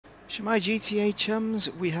My GTA chums,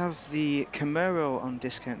 we have the Camaro on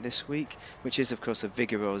discount this week, which is of course a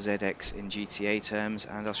Vigero ZX in GTA terms,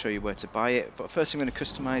 and I'll show you where to buy it. But first I'm going to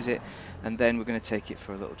customize it, and then we're going to take it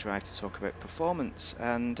for a little drive to talk about performance.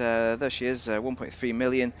 And there she is, 1.3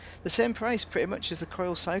 million, the same price pretty much as the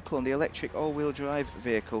Coil Cyclone, the electric all-wheel drive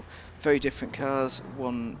vehicle. Very different cars,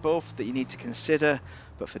 both that you need to consider,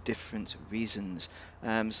 but for different reasons.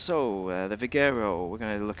 The Vigero, we're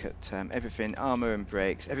going to look at everything, armor and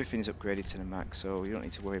brakes, everything's upgraded to the max, so you don't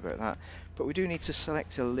need to worry about that. But we do need to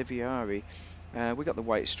select a livery. We got the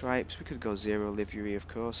white stripes, we could go zero livery of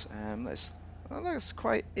course. That's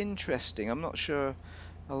quite interesting, I'm not sure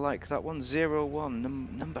I like that one.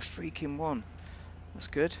 01, number freaking one. That's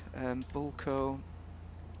good. Bulco.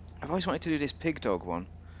 I've always wanted to do this pig dog one.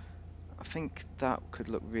 I think that could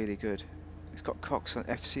look really good. It's got Cox on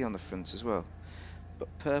FC on the front as well.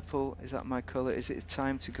 But purple, is that my colour? Is it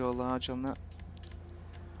time to go large on that?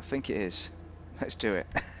 I think it is. Let's do it.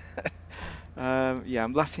 Yeah,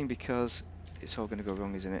 I'm laughing because it's all going to go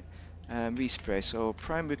wrong, isn't it? Respray, so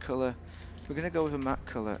primary colour, we're going to go with a matte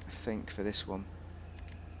colour, I think, for this one.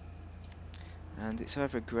 And it's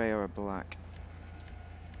either a grey or a black.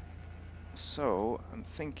 So, I'm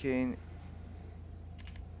thinking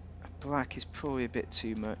a black is probably a bit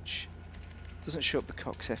too much. Doesn't show up the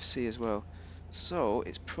Cox FC as well. So,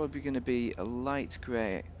 it's probably going to be a light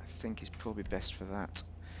grey, I think is probably best for that.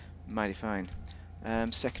 Mighty fine.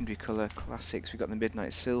 Secondary colour, classics. We've got the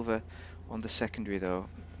midnight silver on the secondary though.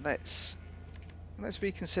 Let's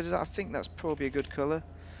reconsider that. I think that's probably a good colour.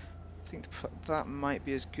 I think that might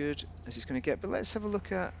be as good as it's going to get. But let's have a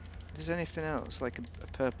look at if there's anything else like a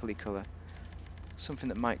purpley colour. Something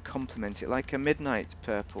that might complement it, like a midnight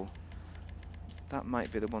purple. That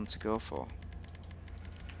might be the one to go for.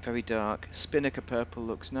 Very dark. Spinnaker purple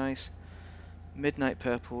looks nice. Midnight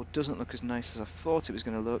purple doesn't look as nice as I thought it was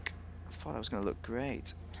going to look. I thought that was going to look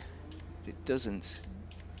great, but it doesn't.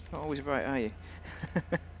 Not always right, are you?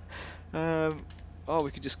 Oh, we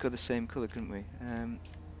could just go the same colour, couldn't we?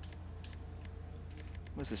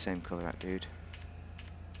 Where's the same colour at, dude?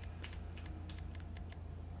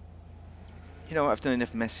 You know what, I've done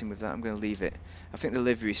enough messing with that, I'm going to leave it. I think the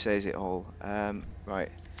livery says it all. Right,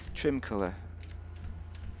 trim colour.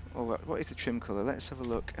 Oh, what is the trim colour? Let's have a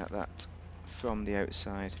look at that from the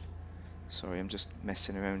outside. Sorry, I'm just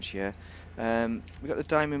messing around here. We got the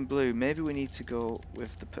diamond blue. Maybe we need to go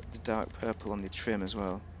with the dark purple on the trim as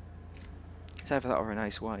well. It's either that or an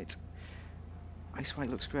ice white. Ice white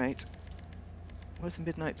looks great. Where's the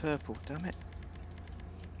midnight purple? Damn it.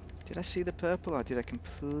 Did I see the purple or did I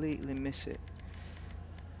completely miss it?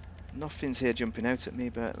 Nothing's here jumping out at me,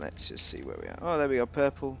 but let's just see where we are. Oh, there we go,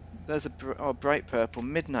 purple. There's a bright purple.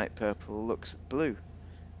 Midnight purple looks blue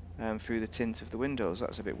through the tint of the windows.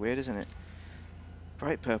 That's a bit weird, isn't it?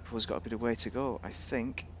 Bright purple has got a bit of way to go, I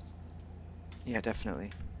think. Yeah,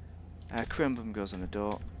 definitely. Crumbum goes on the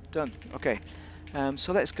door. Done. Okay.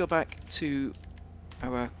 So let's go back to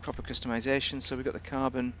our proper customization. So we've got the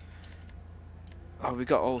carbon. Oh, we've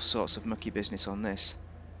got all sorts of mucky business on this.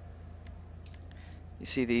 You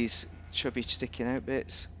see these chubby sticking out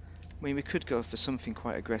bits? I mean, we could go for something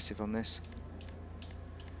quite aggressive on this.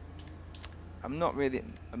 I'm not really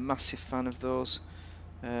a massive fan of those.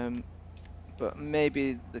 But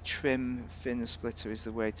maybe the trim fin splitter is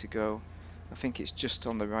the way to go. I think it's just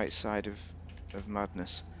on the right side of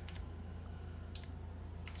madness.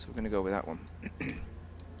 So we're going to go with that one.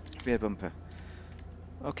 Rear bumper.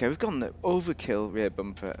 Okay, we've gone the overkill rear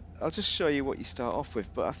bumper. I'll just show you what you start off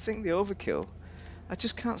with, but I think the overkill, I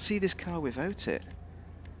just can't see this car without it.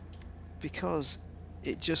 Because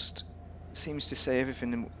it just seems to say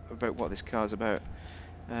everything about what this car's about.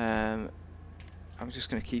 I'm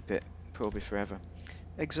just going to keep it probably forever.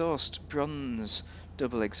 Exhaust, bronze,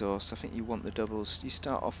 double exhaust. I think you want the doubles. You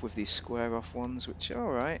start off with these square off ones, which are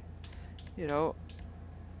alright. You know,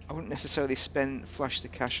 I wouldn't necessarily flash the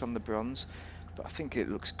cash on the bronze, but I think it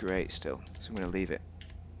looks great still, so I'm going to leave it.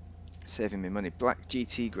 Saving me money. Black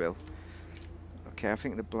GT grille. Okay, I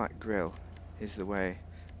think the black grille is the way.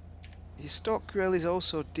 Your stock grille is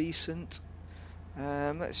also decent.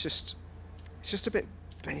 It's just a bit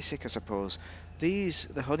basic, I suppose.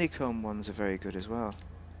 The honeycomb ones are very good as well.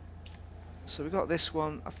 So we got this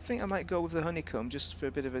one. I think I might go with the honeycomb just for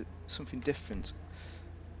a bit of something different.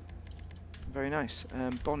 Very nice.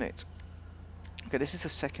 Bonnet. Okay, this is the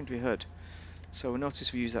secondary hood. So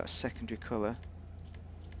notice we use that secondary colour.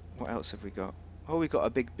 What else have we got? Oh, we got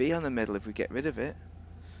a big bee on the middle if we get rid of it.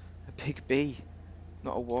 A big bee.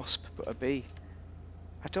 Not a wasp, but a bee.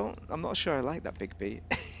 I'm not sure I like that big bee.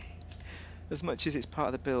 As much as it's part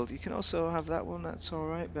of the build. You can also have that one, that's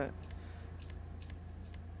alright, but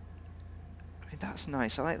that's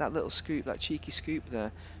nice. I like that little scoop, that cheeky scoop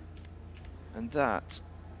there. And that's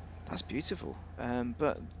beautiful.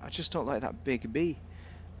 But I just don't like that big B.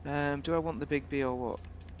 Do I want the big B or what?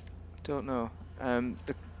 Don't know.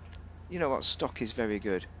 You know what? Stock is very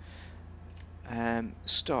good.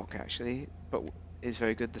 Stock actually, but is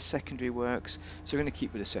very good. The secondary works, so we're going to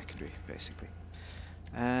keep with the secondary basically.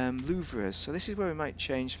 Louvres. So this is where we might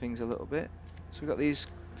change things a little bit. So we've got these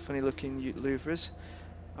funny looking louvres.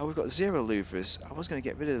 Oh, we've got 0 louvres. I was going to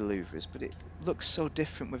get rid of the louvres, but it looks so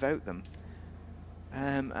different without them.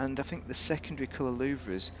 And I think the secondary colour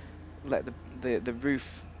louvres let the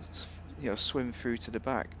roof, you know, swim through to the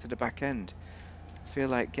back end. I feel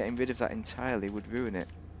like getting rid of that entirely would ruin it.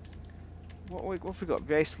 What have we got?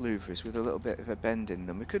 Race louvres with a little bit of a bend in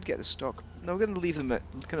them. We could get the stock. No, we're going to leave them. We're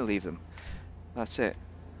going to leave them. That's it.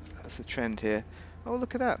 That's the trend here. Oh,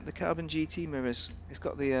 look at that! The carbon GT mirrors. It's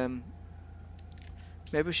got the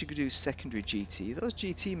maybe we should do secondary GT. Those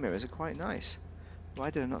GT mirrors are quite nice. Why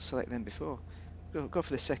did I not select them before? Go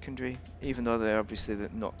for the secondary, even though they're obviously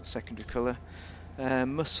not the secondary colour.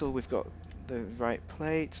 Muscle, we've got the right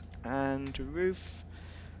plate and roof.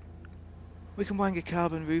 We can wang a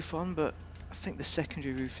carbon roof on, but I think the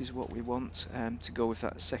secondary roof is what we want to go with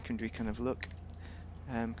that secondary kind of look,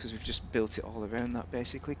 because we've just built it all around that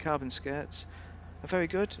basically. Carbon skirts are very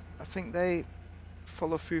good. I think they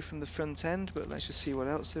follow through from the front end, but let's just see what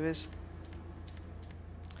else there is.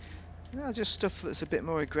 Yeah, just stuff that's a bit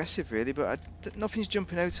more aggressive really, but nothing's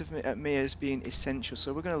jumping out of at me as being essential,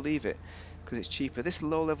 so we're going to leave it because it's cheaper. This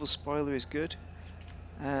low level spoiler is good.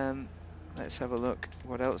 Let's have a look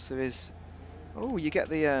what else there is. Oh, you get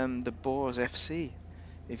the Bose FC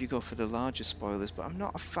if you go for the larger spoilers, but I'm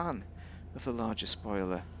not a fan of the larger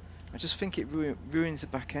spoiler. I just think it ruins the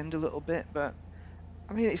back end a little bit, but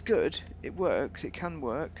I mean it's good, it works, it can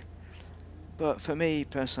work. But for me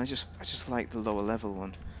personally, I just like the lower level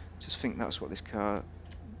one. Just think that's what this car,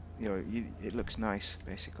 you know, it looks nice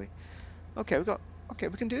basically. Okay,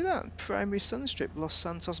 we can do that. Primary Sunstrip, Los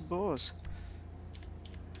Santos Bores.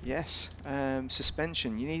 Yes.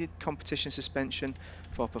 Suspension. You needed competition suspension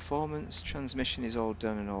for performance. Transmission is all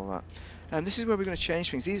done and all that. And this is where we're going to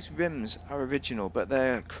change things. These rims are original, but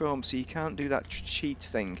they're chrome, so you can't do that cheat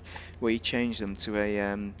thing where you change them to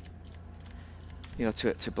a, you know,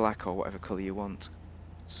 to black or whatever colour you want.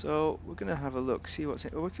 So we're going to have a look, see what's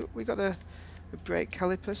in. Oh, we got a brake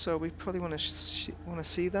caliper, so we probably want to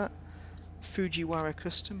see that. Fujiwara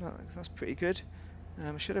custom. That's pretty good.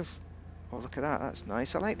 I should have. Oh, look at that. That's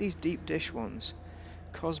nice. I like these deep dish ones.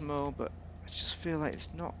 Cosmo, but I just feel like it's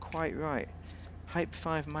not quite right. Hype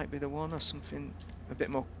 5 might be the one, or something a bit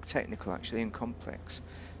more technical actually and complex.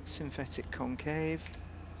 Synthetic concave.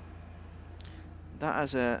 That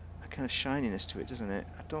has a kind of shininess to it, doesn't it?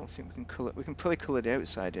 I don't think we can colour. We can probably colour the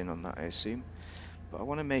outside in on that, I assume. But I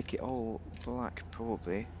want to make it all black,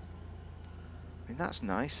 probably. I mean, that's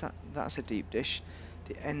nice. That's a deep dish.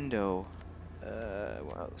 The Endo.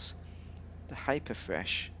 What else? The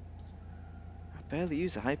Hyperfresh. I barely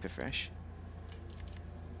use the Hyperfresh,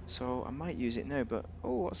 so I might use it now. But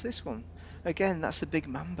oh, what's this one? Again, that's the Big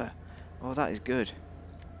Mamba. Oh, that is good.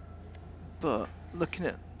 But looking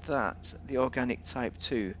at that, the Organic Type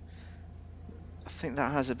 2. I think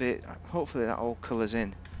that has a bit. Hopefully that all colours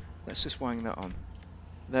in. Let's just wang that on.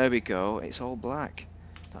 There we go. It's all black.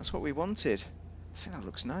 That's what we wanted. I think that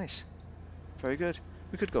looks nice. Very good.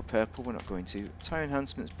 We could go purple. We're not going to. Tire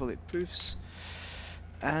enhancements, bulletproofs,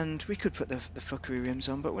 and we could put the fuckery rims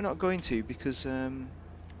on, but we're not going to because I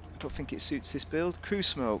don't think it suits this build. Crew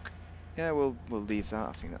smoke. Yeah, we'll leave that.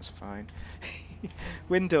 I think that's fine.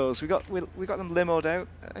 Windows. We got them limoed out.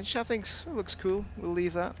 And I think looks cool. We'll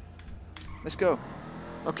leave that. Let's go.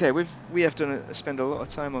 Okay, we have spent a lot of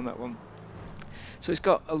time on that one. So it's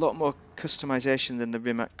got a lot more customization than the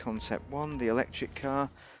Rimac Concept 1, the electric car.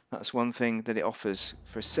 That's one thing that it offers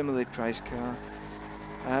for a similarly priced car.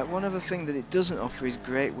 One other thing that it doesn't offer is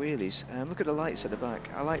great wheelies. Look at the lights at the back.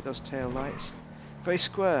 I like those tail lights. Very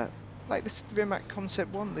square. Like this Rimac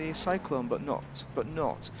Concept 1, the Cyclone, but not,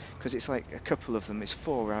 because it's like a couple of them. It's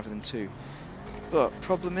 4 rather than 2. But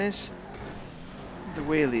problem is, the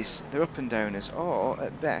wheelies, they're up and downers, or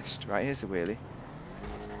at best, right, here's the wheelie.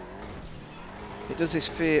 It does this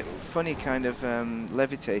funny kind of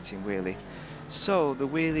levitating wheelie. So the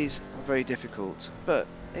wheelies are very difficult, but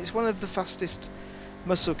it's one of the fastest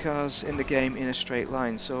muscle cars in the game in a straight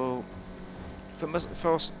line. So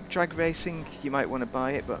for drag racing, you might want to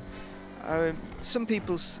buy it, but some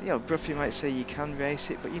people, you know, Bruffy might say you can race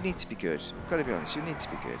it, but you need to be good. I've got to be honest, you need to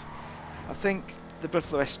be good. I think the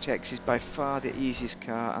Buffalo STX is by far the easiest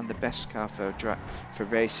car and the best car for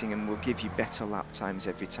racing, and will give you better lap times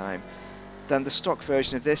every time. than the stock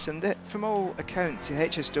version of this. And from all accounts, the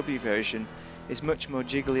HSW version is much more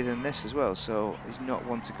jiggly than this as well, so is not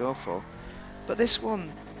one to go for. But this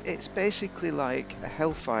one, it's basically like a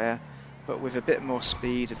Hellfire, but with a bit more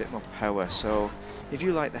speed, a bit more power. So if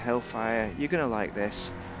you like the Hellfire, you're going to like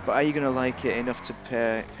this. But are you going to like it enough to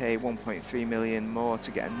pay 1.3 million more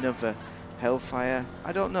to get another Hellfire?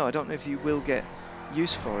 I don't know. I don't know if you will get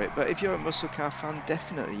use for it. But if you're a muscle car fan,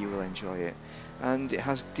 definitely you will enjoy it. And it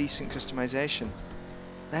has decent customization.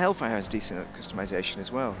 The Hellfire has decent customization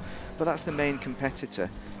as well, but that's the main competitor.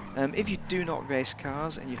 If you do not race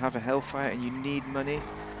cars and you have a Hellfire and you need money,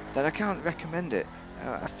 then I can't recommend it.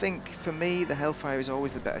 I think for me the Hellfire is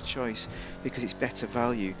always the better choice because it's better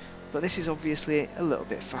value, but this is obviously a little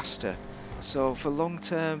bit faster. So for long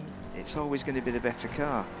term, it's always going to be the better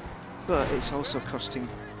car, but it's also costing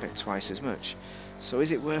about twice as much. So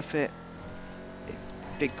is it worth it?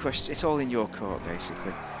 Big question. It's all in your court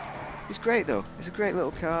basically. It's great though, it's a great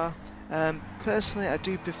little car. Personally, I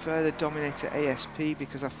do prefer the Dominator ASP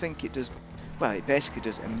because I think it does, well, it basically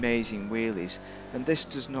does amazing wheelies, and this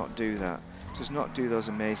does not do that. It does not do those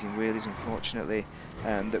amazing wheelies, unfortunately,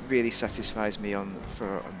 that really satisfies me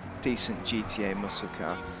for a decent GTA muscle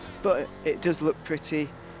car. But it does look pretty,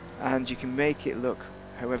 and you can make it look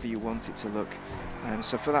however you want it to look.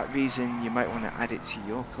 So for that reason, you might want to add it to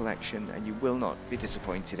your collection, and you will not be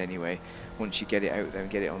disappointed anyway once you get it out there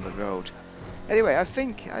and get it on the road. Anyway, I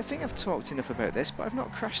think I've talked enough about this, but I've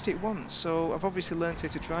not crashed it once, so I've obviously learned how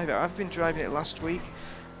to drive it. I've been driving it last week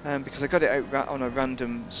because I got it out on a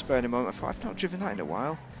random spur of the moment. I thought I've not driven that in a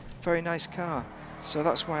while. Very nice car, so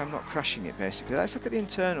that's why I'm not crashing it basically. Let's look at the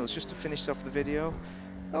internals just to finish off the video.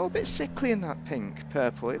 Oh, a bit sickly in that pink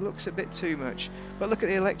purple. It looks a bit too much. But look at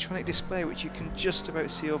the electronic display, which you can just about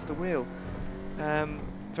see over the wheel.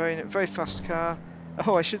 Very fast car.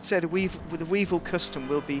 Oh, I should say the Weevil Custom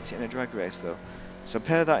will beat it in a drag race though. So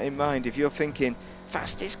bear that in mind if you're thinking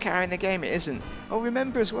fastest car in the game. It isn't. Oh,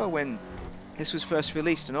 remember as well when this was first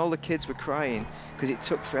released and all the kids were crying because it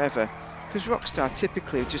took forever. Because Rockstar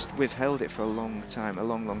typically just withheld it for a long time.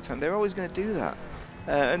 They're always going to do that.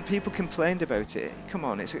 And people complained about it. Come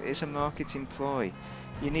on, it's a marketing ploy.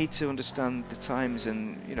 You need to understand the times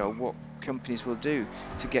and what companies will do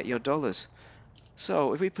to get your dollars.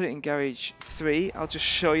 So if we put it in garage 3, I'll just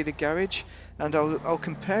show you the garage, and I'll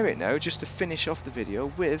compare it now just to finish off the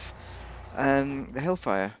video with the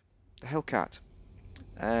Hellfire, the Hellcat,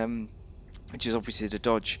 which is obviously the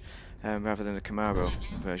Dodge rather than the Camaro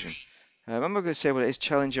version. I'm not going to say what it is,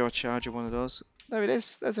 Challenger or Charger, one of those. There it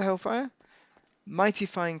is. There's the Hellfire. Mighty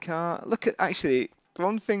fine car. Look at, actually,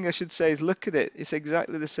 one thing I should say is look at it. It's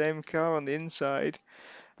exactly the same car on the inside.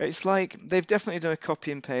 It's like they've definitely done a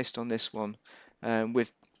copy and paste on this one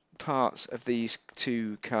with parts of these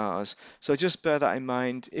two cars. So just bear that in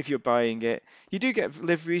mind if you're buying it. You do get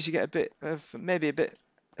liveries, you get maybe a bit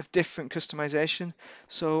of different customization.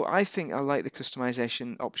 So I think I like the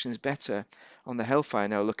customization options better on the Hellfire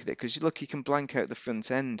now. Look at it, because look, you can blank out the front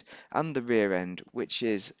end and the rear end, which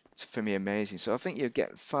is for me amazing. So I think you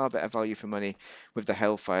get far better value for money with the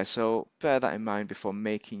Hellfire. So bear that in mind before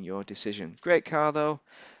making your decision. Great car though.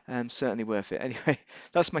 Certainly worth it. Anyway,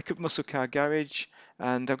 that's my muscle car garage,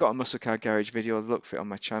 and I've got a muscle car garage video. Look for it on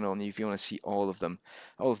my channel, and if you want to see all of them,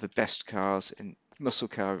 all of the best cars in muscle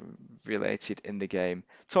car related in the game.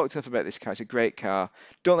 Talked enough about this car. It's a great car.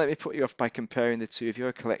 Don't let me put you off by comparing the two. If you're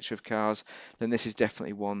a collector of cars, then this is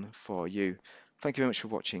definitely one for you. Thank you very much for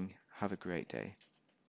watching. Have a great day.